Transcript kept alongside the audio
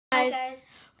guys.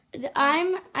 Hi,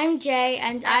 guys. I'm Jay,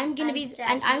 and I'm gonna be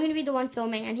Jackie. the one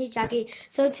filming, and he's Jackie.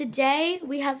 So today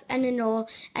we have an Anole,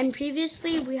 and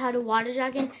previously we had a water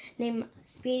dragon named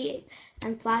Speedy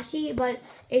and Flashy, but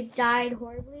it died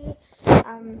horribly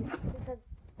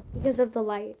because of the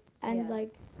light and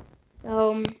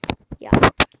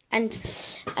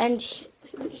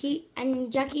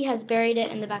and Jackie has buried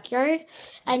it in the backyard,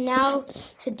 and now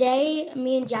today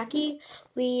me and Jackie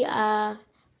we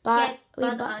bought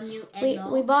a new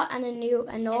Anole. We bought a new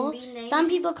Anole. And Some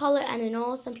people call it an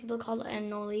Anole, some people call it an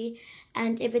Anole.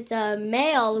 And if it's a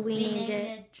male, we named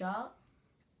it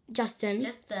Justin.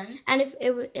 And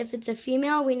if it's a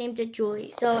female, we named it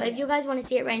Julie. So if you guys want to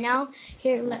see it right now,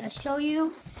 here, let us show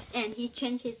you. And he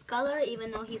changed his color.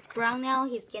 Even though he's brown now,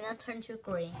 he's gonna turn to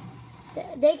green.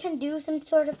 They can do some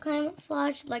sort of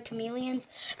camouflage like chameleons.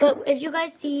 But if you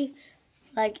guys see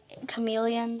like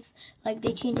chameleons, like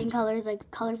they change in colors, like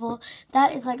colorful,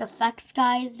 that is like effects,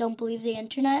 guys. Don't believe the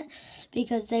internet,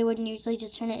 because they would usually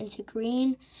just turn it into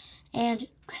green. And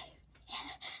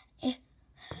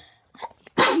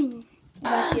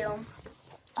bless you.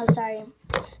 Oh, sorry.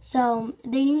 So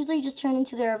they usually just turn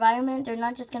into their environment. They're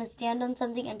not just gonna stand on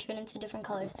something and turn into different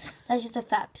colors. That's just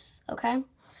effects, okay?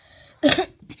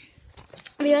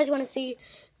 If you guys want to see,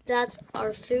 that's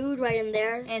our food right in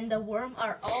there. And the worms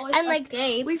are always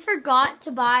escape. We forgot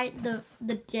to buy the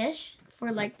dish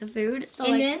for like the food. So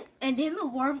and then the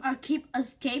worms are keep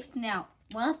escaped now.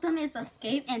 One of them is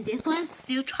escaped, and this one's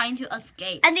still trying to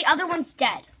escape. And the other one's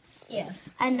dead. Yeah.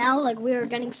 And now like we are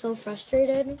getting so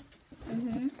frustrated.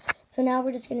 So now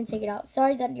we're just gonna take it out.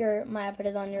 Sorry that my iPad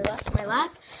is on my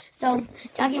lap. So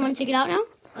Jackie, you want to take it out now?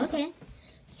 Okay.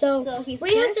 So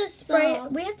we have to spray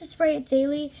it. We have to spray it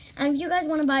daily. And if you guys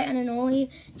want to buy an Anole,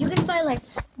 you can buy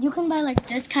like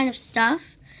this kind of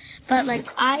stuff. But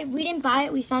like we didn't buy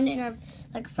it. We found it in our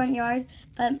like front yard.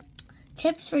 But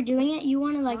tips for doing it: you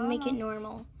want to like make it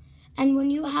normal. And when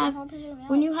you have an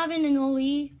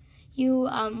Anole, you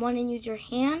want to use your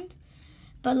hand.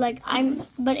 But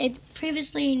it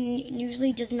previously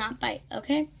usually does not bite.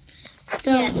 Okay.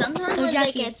 So yeah, sometimes so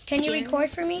Jackie, they can you record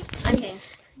for me? Okay.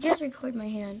 Just record my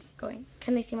hand going.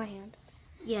 Can they see my hand?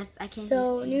 Yes, I can.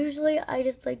 So usually I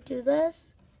just like do this.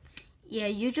 Yeah,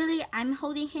 usually I'm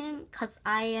holding him because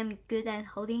I am good at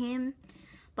holding him,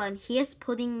 but he is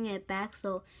putting it back.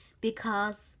 So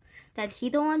because that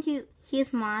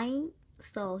he's mine,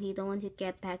 so he don't want to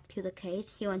get back to the cage.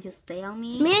 He wants to stay on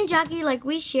me. Me and Jackie, like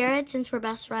we share it since we're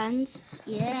best friends.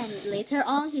 Yeah, and later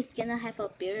on he's gonna have a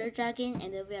bearded dragon,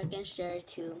 and then we are gonna share it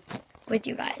too. With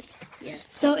you guys. Yes.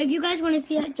 So if you guys want to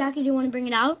see it, Jackie, do you want to bring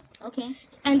it out? Okay.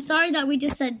 And sorry that we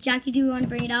just said, Jackie, do you want to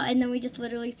bring it out? And then we just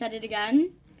literally said it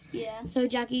again. Yeah. So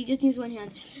Jackie, just use one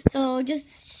hand. So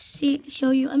just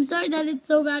show you. I'm sorry that it's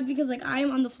so bad because like I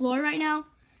am on the floor right now.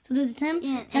 So this is him.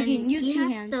 Yeah, Jackie, use two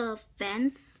hands. The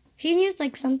fence. He can use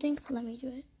like something. Let me do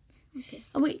it. Okay.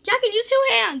 Oh wait, Jackie, use two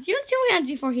hands. Use two hands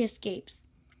before he escapes.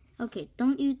 Okay,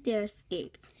 don't you dare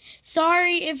escape.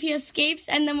 Sorry if he escapes,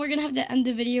 and then we're gonna have to end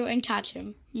the video and catch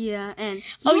him. Yeah, and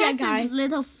guys,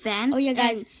 little fence. Oh yeah,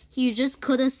 guys, and you just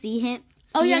couldn't see him.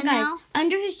 Guys, now?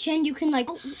 Under his chin you can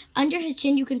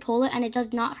pull it, and it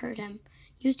does not hurt him.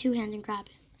 Use two hands and grab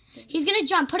him. He's gonna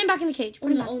jump. Put him back in the cage.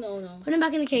 Put him back. No. Put him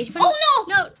back in the cage. No!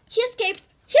 No! He escaped.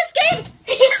 He escaped.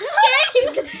 He escaped. He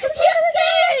escaped.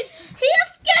 He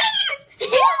escaped. He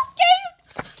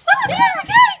escaped. Put him in the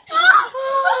cage.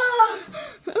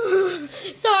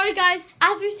 Sorry guys,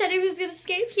 as we said he was gonna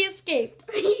escape, he escaped.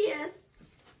 Yes.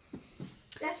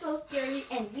 That's so scary.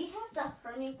 And we have the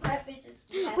hermit crab.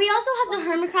 We also have the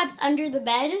hermit crabs under the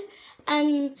bed,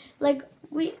 and like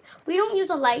we don't use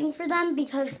a lighting for them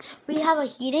because we have a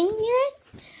heating near it.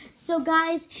 So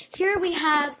guys, here we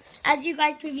have, as you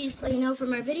guys previously know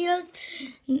from our videos,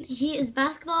 he is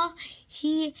Basketball,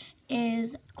 he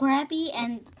is Krabby,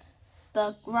 and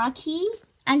the Rocky.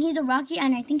 And he's a Rocky,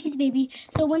 and I think he's baby.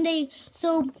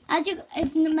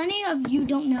 If many of you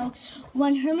don't know,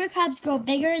 when hermit crabs grow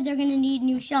bigger, they're gonna need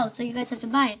new shells. So you guys have to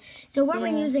buy it. So what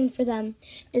we're using for them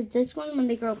is this one. When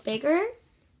they grow bigger,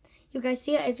 you guys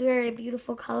see it. It's very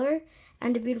beautiful color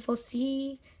and a beautiful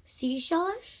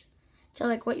seashellish. So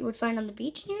like what you would find on the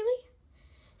beach nearly.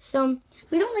 So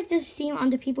we don't like to seem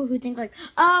onto people who think like,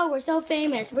 oh, we're so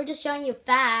famous. We're just showing you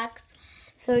facts.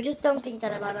 So just don't think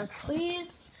that about us,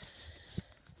 please.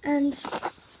 And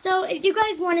so if you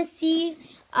guys want to see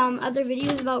other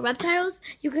videos about reptiles,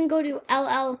 you can go to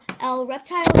LLL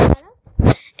Reptile.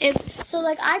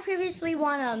 I previously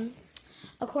won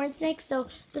a corn snake. So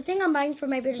the thing I'm buying for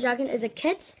my bearded dragon is a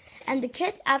kit. And the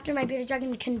kit, after my bearded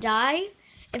dragon can die,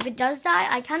 if it does die,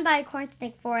 I can buy a corn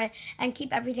snake for it and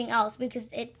keep everything else because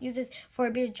it uses for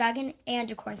a bearded dragon and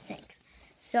a corn snake.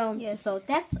 So Yeah, so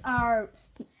that's our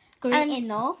green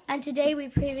anole. And today we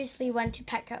previously went to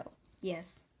Petco.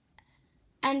 Yes.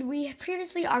 And we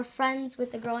previously are friends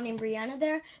with the girl named Brianna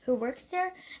there who works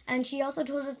there. And she also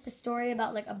told us the story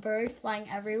about like a bird flying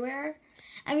everywhere.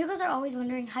 And you guys are always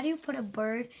wondering, how do you put a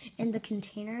bird in the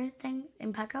container thing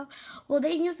in Petco? Well,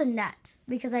 they use a net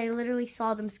because I literally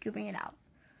saw them scooping it out.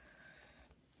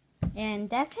 And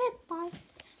that's it. Bye.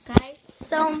 Guys.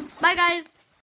 So, bye guys.